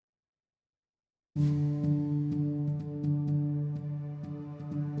The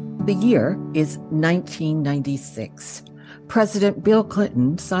year is 1996. President Bill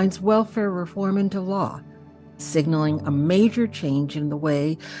Clinton signs welfare reform into law, signaling a major change in the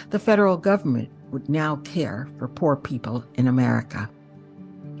way the federal government would now care for poor people in America.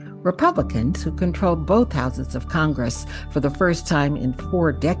 Republicans, who controlled both houses of Congress for the first time in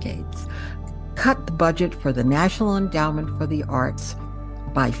 4 decades, cut the budget for the National Endowment for the Arts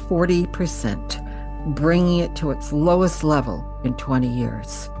by 40%, bringing it to its lowest level in 20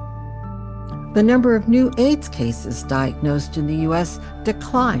 years. The number of new AIDS cases diagnosed in the U.S.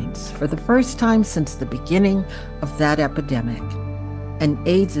 declines for the first time since the beginning of that epidemic. And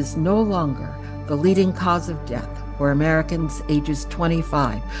AIDS is no longer the leading cause of death for Americans ages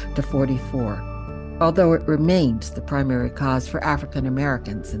 25 to 44, although it remains the primary cause for African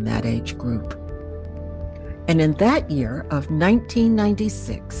Americans in that age group. And in that year of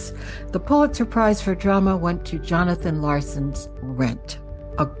 1996, the Pulitzer Prize for Drama went to Jonathan Larson's Rent,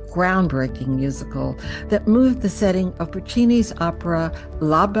 a groundbreaking musical that moved the setting of Puccini's opera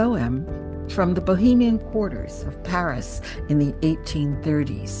La Bohème from the Bohemian quarters of Paris in the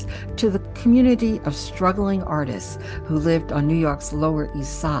 1830s to the community of struggling artists who lived on New York's Lower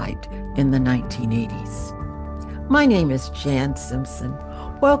East Side in the 1980s. My name is Jan Simpson.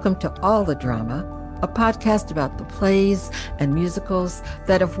 Welcome to All the Drama, a podcast about the plays and musicals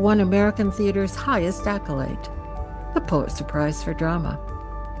that have won American theater's highest accolade, the Pulitzer Prize for Drama.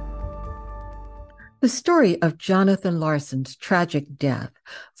 The story of Jonathan Larson's tragic death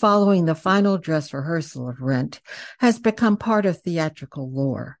following the final dress rehearsal of Rent has become part of theatrical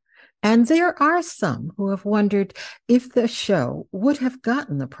lore, and there are some who have wondered if the show would have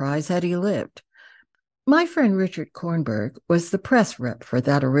gotten the prize had he lived. My friend Richard Kornberg was the press rep for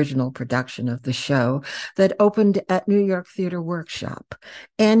that original production of the show that opened at New York Theater Workshop,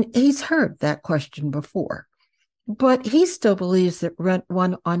 and he's heard that question before. But he still believes that Rent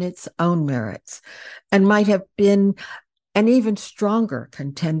won on its own merits and might have been an even stronger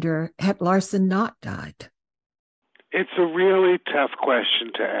contender had Larson not died. It's a really tough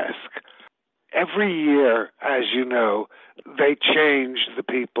question to ask. Every year, as you know, they change the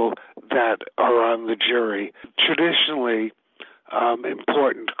people that are on the jury, traditionally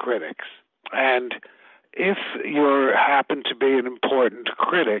important critics. And if you happen to be an important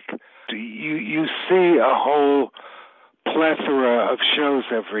critic, you see a whole plethora of shows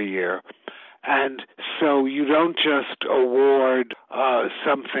every year. And so you don't just award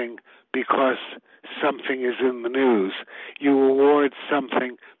something because something is in the news. You award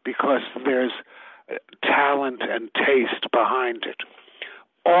something because there's talent and taste behind it.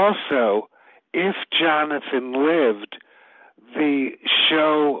 Also, if Jonathan lived, the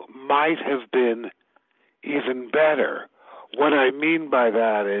show might have been even better. What I mean by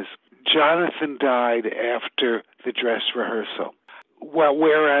that is Jonathan died after the dress rehearsal. Well,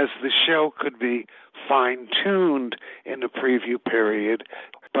 whereas the show could be fine-tuned in the preview period,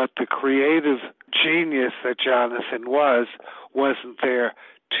 but the creative genius that Jonathan wasn't there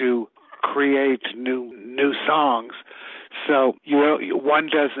to create new songs. So one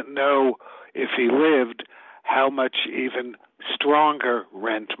doesn't know if he lived how much even stronger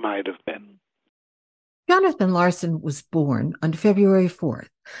Rent might have been. Jonathan Larson was born on February 4th,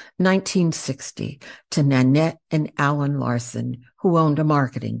 1960, to Nanette and Alan Larson, who owned a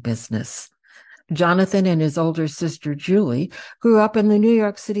marketing business. Jonathan and his older sister, Julie, grew up in the New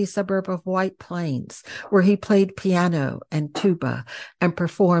York City suburb of White Plains, where he played piano and tuba and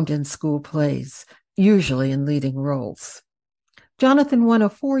performed in school plays, usually in leading roles. Jonathan won a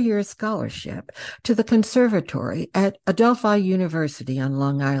 4-year scholarship to the conservatory at Adelphi University on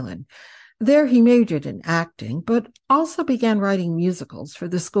Long Island. There he majored in acting, but also began writing musicals for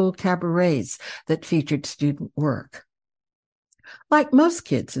the school cabarets that featured student work. Like most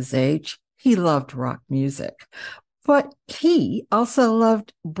kids his age, he loved rock music, but he also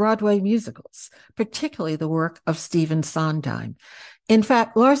loved Broadway musicals, particularly the work of Stephen Sondheim. In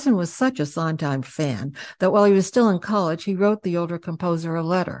fact, Larson was such a Sondheim fan that while he was still in college, he wrote the older composer a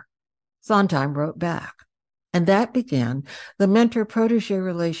letter. Sondheim wrote back. And that began the mentor-protege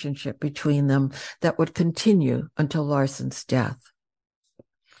relationship between them that would continue until Larson's death.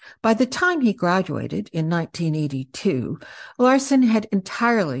 By the time he graduated in 1982, Larson had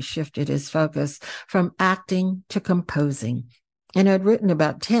entirely shifted his focus from acting to composing and had written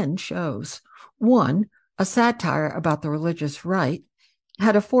about 10 shows. One, a satire about the religious right,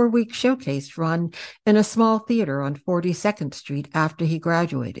 had a 4-week showcase run in a small theater on 42nd Street after he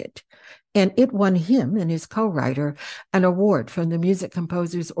graduated. And it won him and his co-writer an award from the music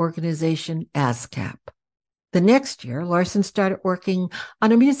composers organization ASCAP. The next year, Larson started working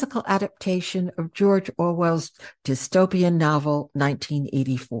on a musical adaptation of George Orwell's dystopian novel,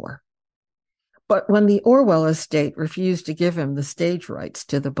 1984. But when the Orwell estate refused to give him the stage rights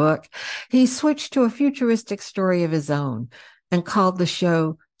to the book, he switched to a futuristic story of his own and called the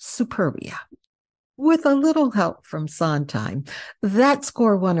show Superbia. With a little help from Sondheim, that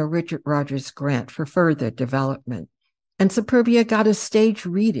score won a Richard Rodgers grant for further development, and Superbia got a stage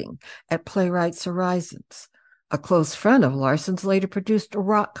reading at Playwrights Horizons. A close friend of Larson's later produced a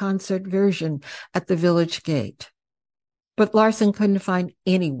rock concert version at the Village Gate. But Larson couldn't find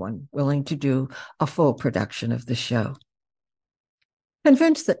anyone willing to do a full production of the show.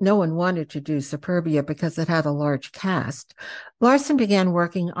 Convinced that no one wanted to do Superbia because it had a large cast, Larson began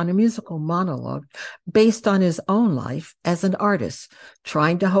working on a musical monologue based on his own life as an artist,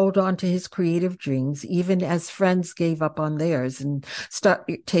 trying to hold on to his creative dreams even as friends gave up on theirs and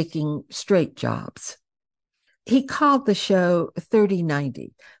started taking straight jobs. He called the show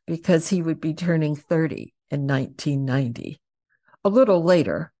 3090 because he would be turning 30 in 1990. A little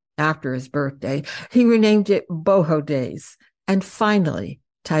later, after his birthday, he renamed it Boho Days and finally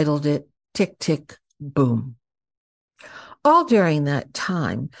titled it Tick, Tick, Boom. All during that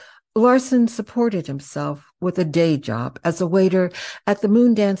time, Larson supported himself with a day job as a waiter at the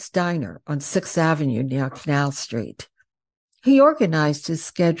Moondance Diner on 6th Avenue near Canal Street. He organized his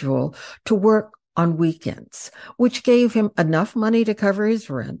schedule to work on weekends, which gave him enough money to cover his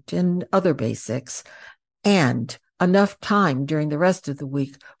rent and other basics, and enough time during the rest of the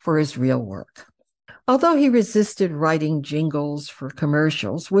week for his real work. Although he resisted writing jingles for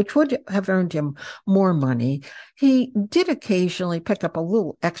commercials, which would have earned him more money, he did occasionally pick up a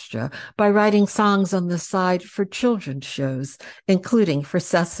little extra by writing songs on the side for children's shows, including for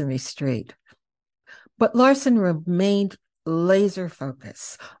Sesame Street. But Larson remained laser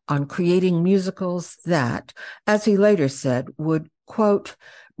focused on creating musicals that, as he later said, would, quote,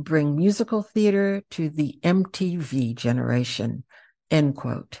 bring musical theater to the MTV generation, end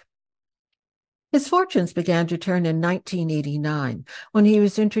quote. His fortunes began to turn in 1989 when he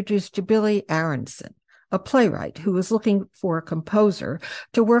was introduced to Billy Aronson, a playwright who was looking for a composer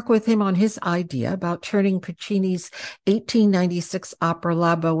to work with him on his idea about turning Puccini's 1896 opera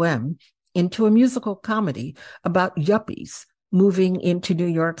La Bohème into a musical comedy about yuppies moving into New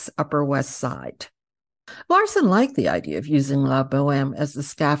York's Upper West Side. Larson liked the idea of using La Bohème as the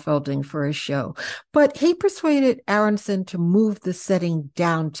scaffolding for his show, but he persuaded Aronson to move the setting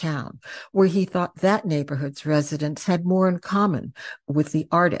downtown, where he thought that neighborhood's residents had more in common with the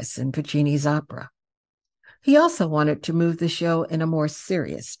artists in Puccini's opera. He also wanted to move the show in a more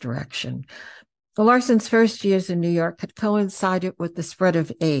serious direction. Larson's first years in New York had coincided with the spread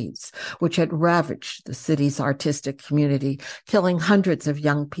of AIDS, which had ravaged the city's artistic community, killing hundreds of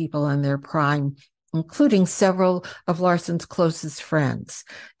young people in their prime, including several of Larson's closest friends,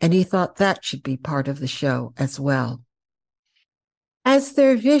 and he thought that should be part of the show as well. As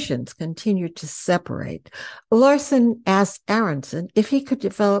their visions continued to separate, Larson asked Aronson if he could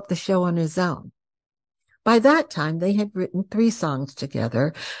develop the show on his own. By that time, they had written 3 songs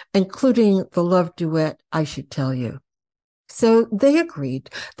together, including the love duet, I Should Tell You. So they agreed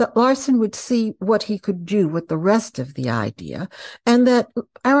that Larson would see what he could do with the rest of the idea, and that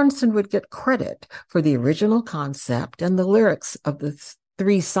Aronson would get credit for the original concept and the lyrics of the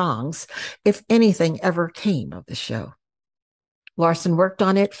 3 songs if anything ever came of the show. Larson worked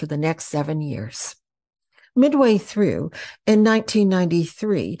on it for the next 7 years. Midway through, in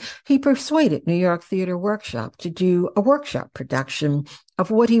 1993, he persuaded New York Theater Workshop to do a workshop production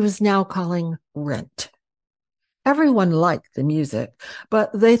of what he was now calling Rent. Everyone liked the music,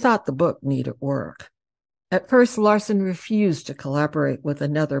 but they thought the book needed work. At first, Larson refused to collaborate with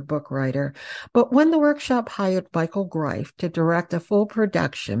another book writer, but when the workshop hired Michael Greif to direct a full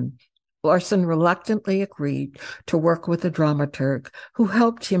production, Larson reluctantly agreed to work with a dramaturg who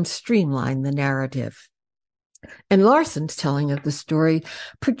helped him streamline the narrative. In Larson's telling of the story,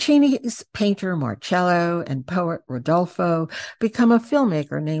 Puccini's painter Marcello and poet Rodolfo become a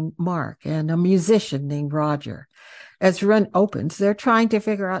filmmaker named Mark and a musician named Roger. As Rent opens, they're trying to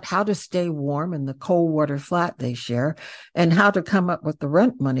figure out how to stay warm in the cold water flat they share and how to come up with the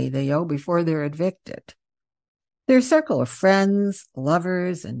rent money they owe before they're evicted. Their circle of friends,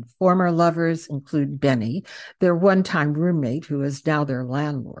 lovers, and former lovers include Benny, their one-time roommate who is now their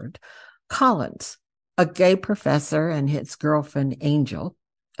landlord, Collins, a gay professor, and his girlfriend Angel,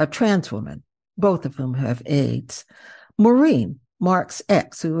 a trans woman, both of whom have AIDS, Maureen, Mark's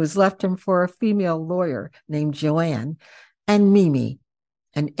ex, who has left him for a female lawyer named Joanne, and Mimi,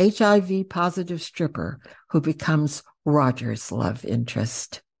 an HIV-positive stripper who becomes Roger's love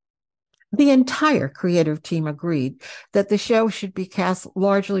interest. The entire creative team agreed that the show should be cast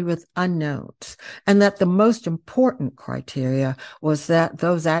largely with unknowns, and that the most important criteria was that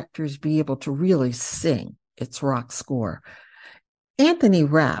those actors be able to really sing its rock score. Anthony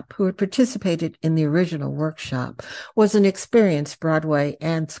Rapp, who had participated in the original workshop, was an experienced Broadway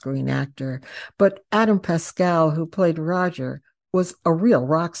and screen actor, but Adam Pascal, who played Roger, was a real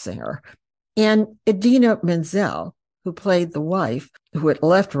rock singer. And Idina Menzel, who played the wife, who had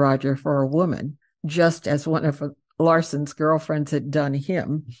left Roger for a woman, just as one of Larson's girlfriends had done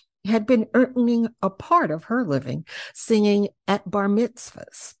him, had been earning a part of her living singing at bar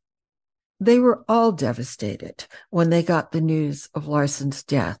mitzvahs. They were all devastated when they got the news of Larson's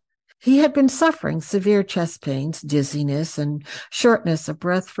death. He had been suffering severe chest pains, dizziness, and shortness of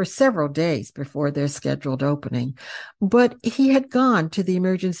breath for several days before their scheduled opening. But he had gone to the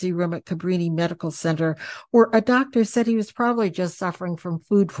emergency room at Cabrini Medical Center, where a doctor said he was probably just suffering from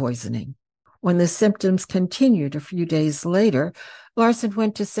food poisoning. When the symptoms continued a few days later, Larson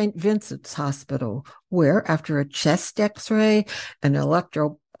went to St. Vincent's Hospital, where, after a chest x-ray and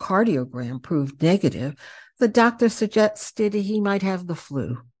electrocardiogram proved negative, the doctor suggested he might have the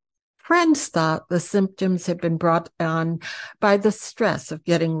flu. Friends thought the symptoms had been brought on by the stress of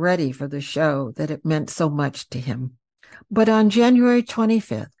getting ready for the show that it meant so much to him. But on January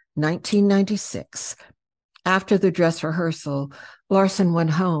 25th, 1996, after the dress rehearsal, Larson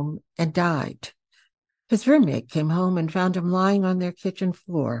went home and died. His roommate came home and found him lying on their kitchen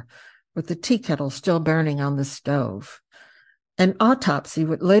floor with the tea kettle still burning on the stove. An autopsy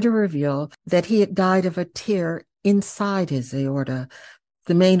would later reveal that he had died of a tear inside his aorta,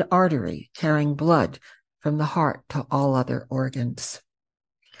 the main artery carrying blood from the heart to all other organs.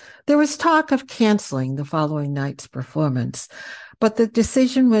 There was talk of canceling the following night's performance, but the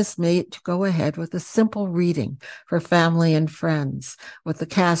decision was made to go ahead with a simple reading for family and friends, with the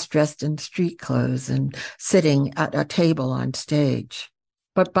cast dressed in street clothes and sitting at a table on stage.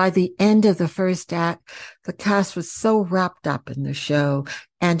 But by the end of the first act, the cast was so wrapped up in the show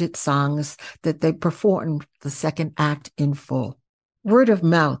and its songs that they performed the second act in full. Word of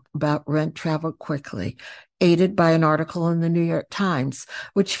mouth about Rent traveled quickly, aided by an article in the New York Times,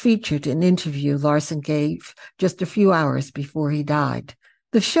 which featured an interview Larson gave just a few hours before he died.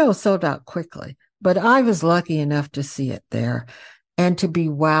 The show sold out quickly, but I was lucky enough to see it there and to be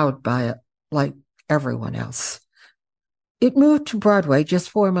wowed by it like everyone else. It moved to Broadway just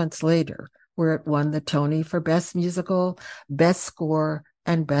 4 months later, where it won the Tony for Best Musical, Best Score,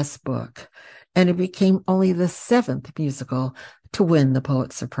 and Best Book, and it became only the 7th musical to win the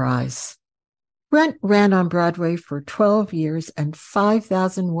Pulitzer Prize. Rent ran on Broadway for 12 years and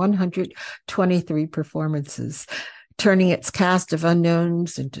 5,123 performances, turning its cast of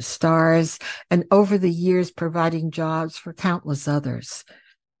unknowns into stars, and over the years providing jobs for countless others.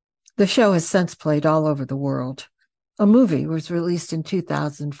 The show has since played all over the world. A movie was released in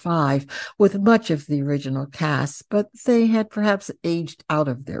 2005 with much of the original cast, but they had perhaps aged out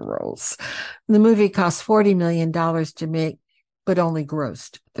of their roles. The movie cost $40 million to make, but only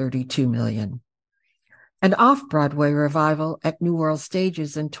grossed $32 million. An off-Broadway revival at New World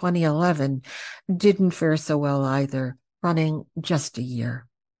Stages in 2011 didn't fare so well either, running just a year.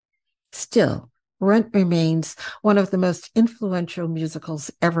 Still, Rent remains one of the most influential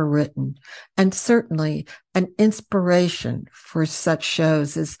musicals ever written, and certainly an inspiration for such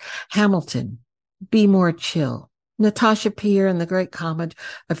shows as Hamilton, Be More Chill, Natasha Pierre and the Great Comet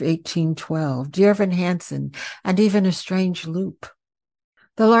of 1812, Dear Evan Hansen, and even A Strange Loop.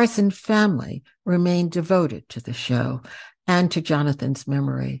 The Larson family remained devoted to the show and to Jonathan's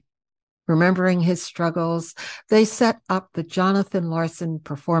memory. Remembering his struggles, they set up the Jonathan Larson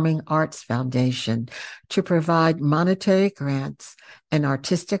Performing Arts Foundation to provide monetary grants and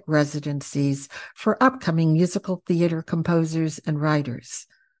artistic residencies for upcoming musical theater composers and writers.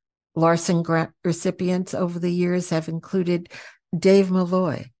 Larson grant recipients over the years have included Dave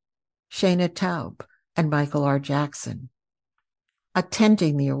Malloy, Shana Taub, and Michael R. Jackson.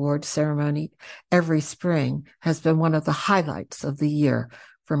 Attending the award ceremony every spring has been one of the highlights of the year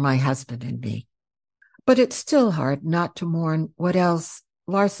for my husband and me. But it's still hard not to mourn what else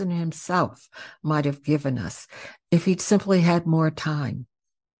Larson himself might have given us if he'd simply had more time.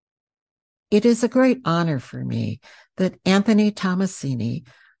 It is a great honor for me that Anthony Tommasini,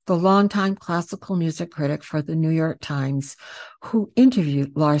 the longtime classical music critic for the New York Times, who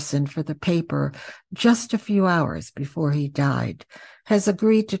interviewed Larson for the paper just a few hours before he died, has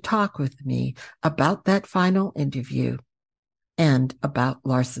agreed to talk with me about that final interview and about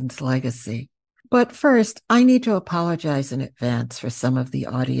Larson's legacy. But first, I need to apologize in advance for some of the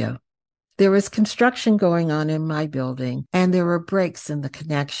audio. There was construction going on in my building, and there were breaks in the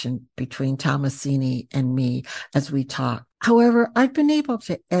connection between Tomasini and me as we talked. However, I've been able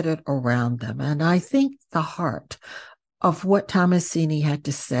to edit around them, and I think the heart of what Tomasini had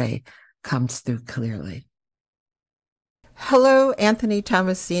to say comes through clearly. Hello, Anthony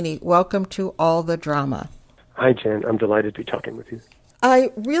Tomasini. Welcome to All the Drama. Hi, Jan. I'm delighted to be talking with you.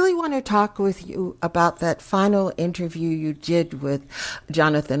 I really want to talk with you about that final interview you did with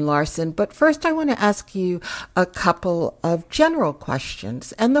Jonathan Larson. But first, I want to ask you a couple of general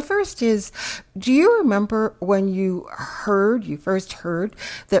questions. And the first is, do you remember when you first heard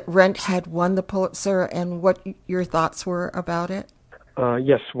that Rent had won the Pulitzer and what your thoughts were about it?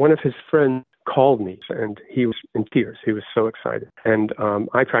 Yes, one of his friends called me and he was in tears. He was so excited. And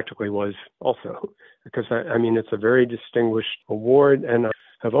I practically was also, because I mean, it's a very distinguished award. And I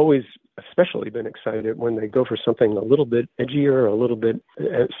have always especially been excited when they go for something a little bit edgier, a little bit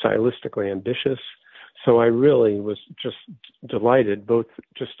stylistically ambitious. So I really was just delighted, both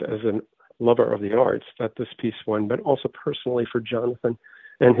just as a lover of the arts, that this piece won, but also personally for Jonathan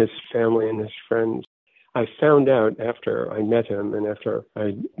and his family and his friends. I found out after I met him and after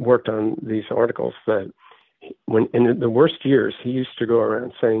I worked on these articles that when in the worst years, he used to go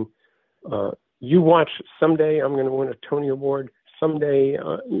around saying, you watch, someday I'm going to win a Tony Award. Someday,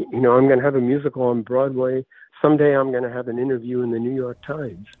 I'm going to have a musical on Broadway. Someday I'm going to have an interview in the New York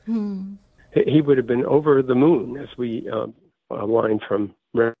Times. He would have been over the moon, as we a line from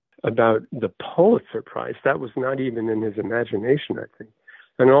about the Pulitzer Prize. That was not even in his imagination, I think.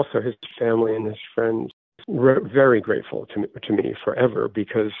 And also his family and his friends were very grateful to me forever,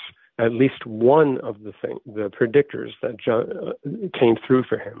 because at least one of the predictors that came through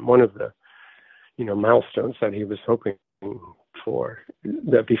for him, one of the milestones that he was hoping for,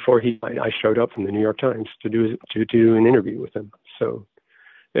 that before I showed up from the New York Times to do an interview with him. So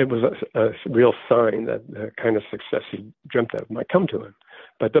it was a real sign that the kind of success he dreamt of might come to him.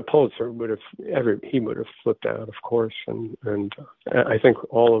 But the Pulitzer he would have flipped out, of course, and I think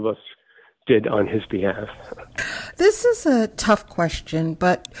all of us did on his behalf. This is a tough question,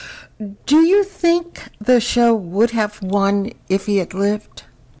 but do you think the show would have won if he had lived?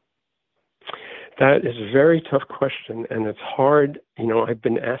 That is a very tough question, and it's hard. I've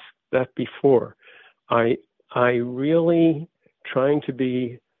been asked that before. I really, trying to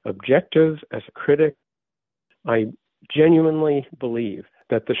be objective as a critic, I genuinely believe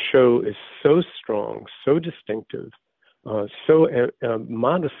that the show is so strong, so distinctive, so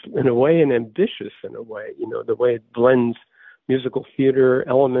modest in a way and ambitious in a way, the way it blends musical theater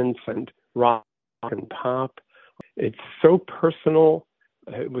elements and rock and pop. It's so personal.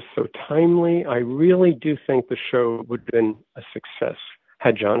 It was so timely. I really do think the show would have been a success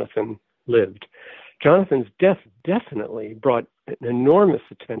had Jonathan lived. Jonathan's death definitely brought an enormous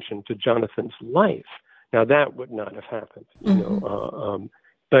attention to Jonathan's life. Now, that would not have happened,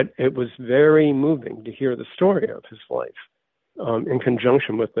 but it was very moving to hear the story of his life in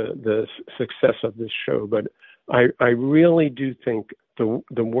conjunction with the success of this show. But I really do think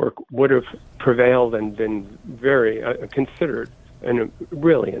the work would have prevailed and been very considered and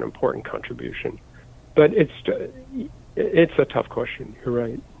really an important contribution. But it's a tough question. You're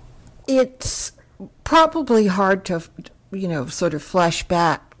right. It's probably hard to, sort of flash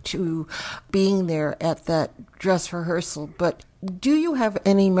back to being there at that dress rehearsal, but do you have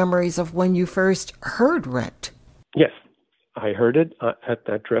any memories of when you first heard Rent? Yes, I heard it at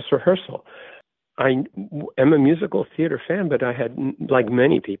that dress rehearsal. I am a musical theater fan, but I had, like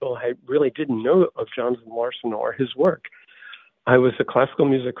many people, I really didn't know of Jonathan Larson or his work. I was a classical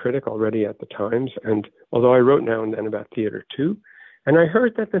music critic already at the Times, and although I wrote now and then about theater too, and I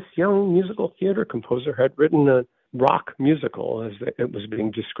heard that this young musical theater composer had written a rock musical, as it was being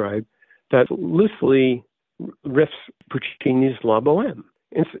described, that loosely riffs Puccini's La Bohème.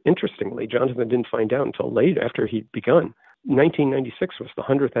 Interestingly, Jonathan didn't find out until late after he'd begun. 1996 was the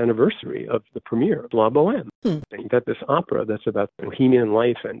 100th anniversary of the premiere of La Bohème. That this opera that's about bohemian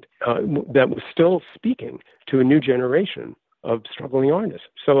life and that was still speaking to a new generation of struggling artists.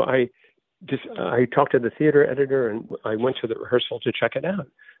 So I talked to the theater editor and I went to the rehearsal to check it out.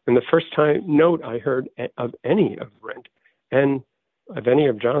 And the first note I heard of any of Rent and of any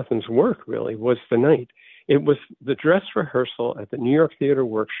of Jonathan's work really was the night. It was the dress rehearsal at the New York Theater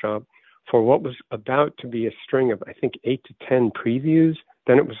Workshop for what was about to be a string of, I think, 8 to 10 previews.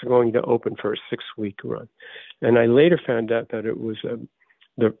 Then it was going to open for a 6-week run. And I later found out that it was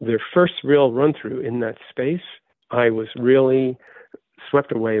their first real run-through in that space. I was really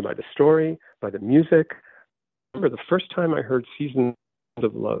swept away by the story, by the music. I remember the first time I heard Seasons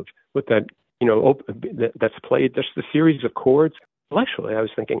of Love with that, that's played, just the series of chords. intellectually, I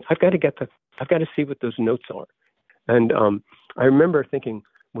was thinking, I've got to see what those notes are. And I remember thinking,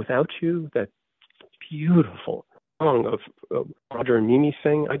 Without You, that beautiful song of Roger and Mimi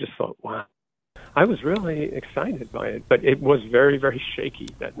sing, I just thought, wow. I was really excited by it, but it was very, very shaky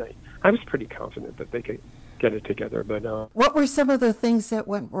that night. I was pretty confident that they could get it together, but... What were some of the things that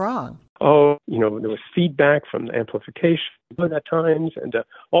went wrong? Oh, there was feedback from the amplification at times, and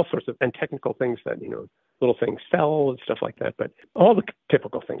all sorts of, and technical things that, little things fell and stuff like that, but all the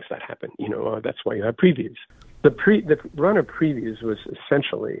typical things that happen, that's why you have previews. The run of previews was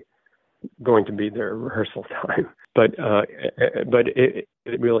essentially going to be their rehearsal time, but it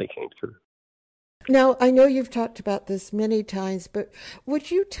really came through. Now, I know you've talked about this many times, but would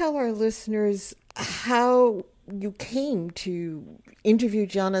you tell our listeners how you came to interview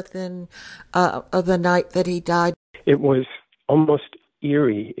Jonathan the night that he died? It was almost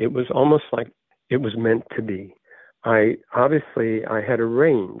eerie. It was almost like it was meant to be. I had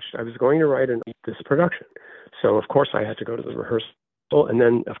arranged, I was going to write this production. So, of course, I had to go to the rehearsal, and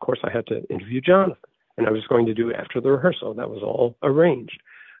then, of course, I had to interview Jonathan. And I was going to do it after the rehearsal. That was all arranged.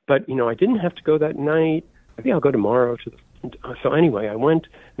 But, I didn't have to go that night. Maybe I'll go tomorrow so anyway, I went,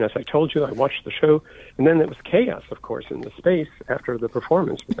 and as I told you, I watched the show, and then it was chaos, of course, in the space after the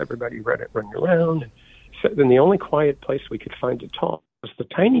performance with everybody running around. And so then the only quiet place we could find to talk was the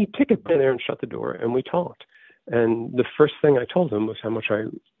tiny ticket in there, and shut the door, and we talked. And the first thing I told him was how much I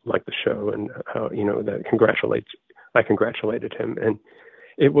liked the show, and how, I congratulated him. And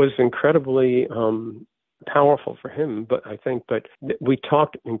it was incredibly powerful for him, but we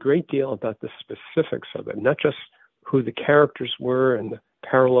talked a great deal about the specifics of it, not just who the characters were and the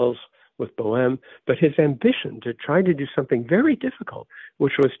parallels with Bohème, but his ambition to try to do something very difficult,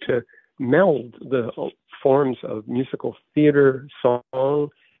 which was to meld the forms of musical theater, song,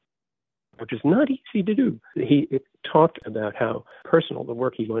 which is not easy to do. He talked about how personal the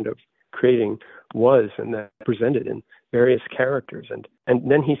work he wound up creating was, and that presented in various characters. And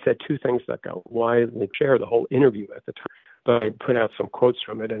then he said two things that got widely shared the whole interview at the time. But I put out some quotes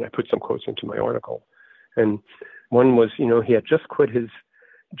from it, and I put some quotes into my article. And one was, he had just quit his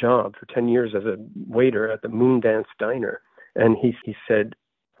job for 10 years as a waiter at the Moondance Diner. And he said,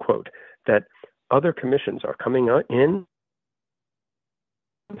 quote, that other commissions are coming in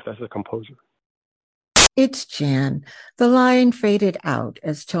as a composer. It's Jan. The line faded out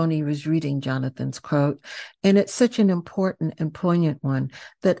as Tony was reading Jonathan's quote, and it's such an important and poignant one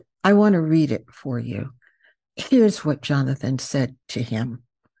that I want to read it for you. Here's what Jonathan said to him,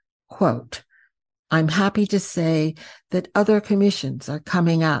 quote, "I'm happy to say that other commissions are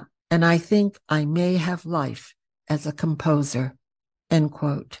coming up, and I think I may have life as a composer," end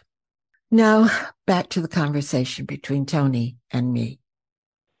quote. Now, back to the conversation between Tony and me.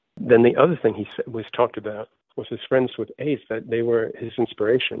 Then the other thing he talked about was his friends with Ace, that they were his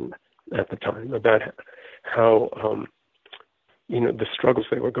inspiration at the time, about how, the struggles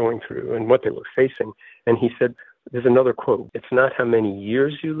they were going through and what they were facing. And he said, there's another quote, "It's not how many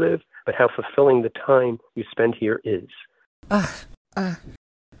years you live, but how fulfilling the time you spend here is."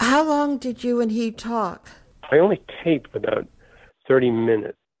 How long did you and he talk? I only taped about 30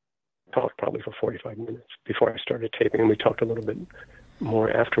 minutes. Talked probably for 45 minutes before I started taping, and we talked a little bit more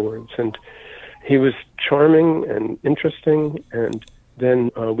afterwards. And he was charming and interesting, and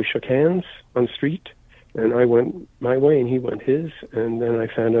then we shook hands on the street, and I went my way and he went his, and then I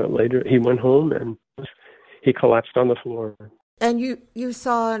found out later he went home and he collapsed on the floor. And you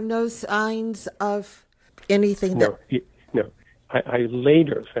saw no signs of anything? No. I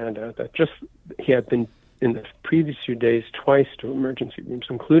later found out that he had been in the previous few days twice to emergency rooms,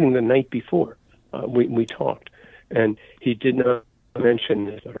 including the night before we talked, and he did not mention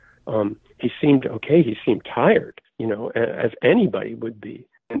this. He seemed okay. He seemed tired, as anybody would be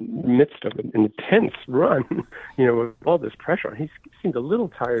in the midst of an intense run, with all this pressure. He seemed a little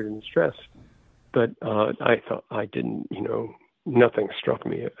tired and stressed, but I thought nothing struck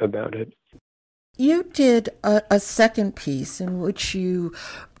me about it. You did a second piece in which you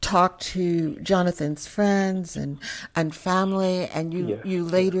talked to Jonathan's friends and family, and you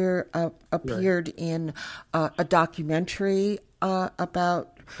later appeared in a documentary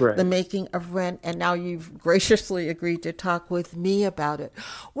about the making of Rent, and now you've graciously agreed to talk with me about it.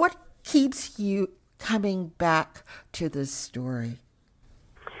 What keeps you coming back to this story?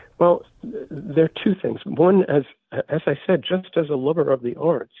 Well, there are two things. One, as I said, just as a lover of the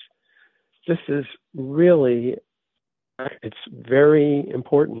arts, this is really, it's very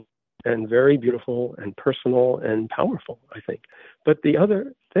important and very beautiful and personal and powerful, I think. But the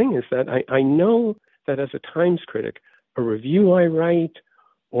other thing is that I know that as a Times critic, a review I write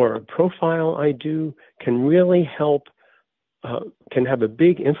or a profile I do can really help can have a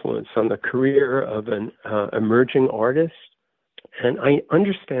big influence on the career of an emerging artist. And I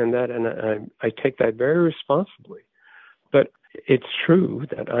understand that, and I take that very responsibly. But it's true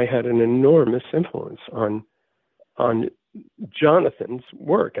that I had an enormous influence on Jonathan's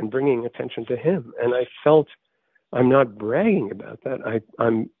work and bringing attention to him. And I felt, I'm not bragging about that.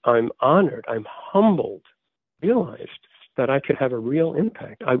 I'm honored. I'm humbled. Realized that I could have a real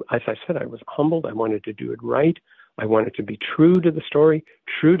impact. As I said, I was humbled. I wanted to do it right. I wanted to be true to the story,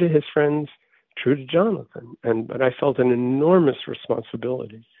 true to his friends, true to Jonathan. But I felt an enormous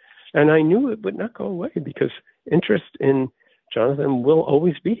responsibility. And I knew it would not go away because interest in Jonathan will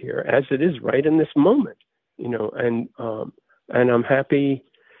always be here, as it is right in this moment, and I'm happy,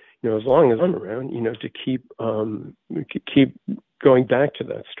 as long as I'm around, to keep going back to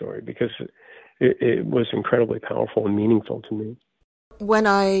that story because it was incredibly powerful and meaningful to me. When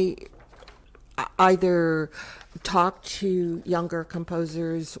I either talk to younger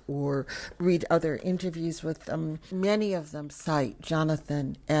composers or read other interviews with them, many of them cite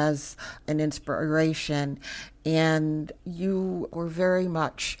Jonathan as an inspiration, and you were very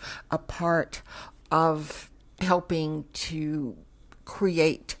much a part of helping to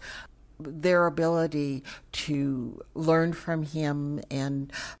create their ability to learn from him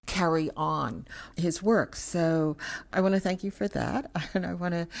and carry on his work. So I want to thank you for that. And I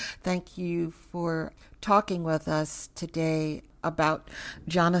want to thank you for talking with us today about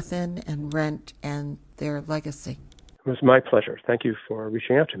Jonathan and Rent and their legacy. It was my pleasure. Thank you for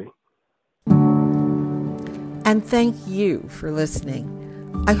reaching out to me. And thank you for listening.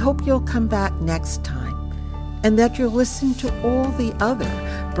 I hope you'll come back next time and that you'll listen to all the other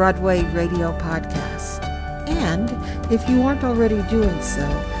Broadway radio podcasts. And if you aren't already doing so,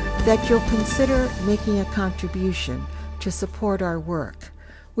 that you'll consider making a contribution to support our work,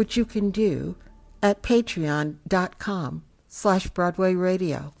 which you can do at patreon.com/Broadway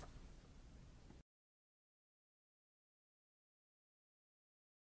Radio.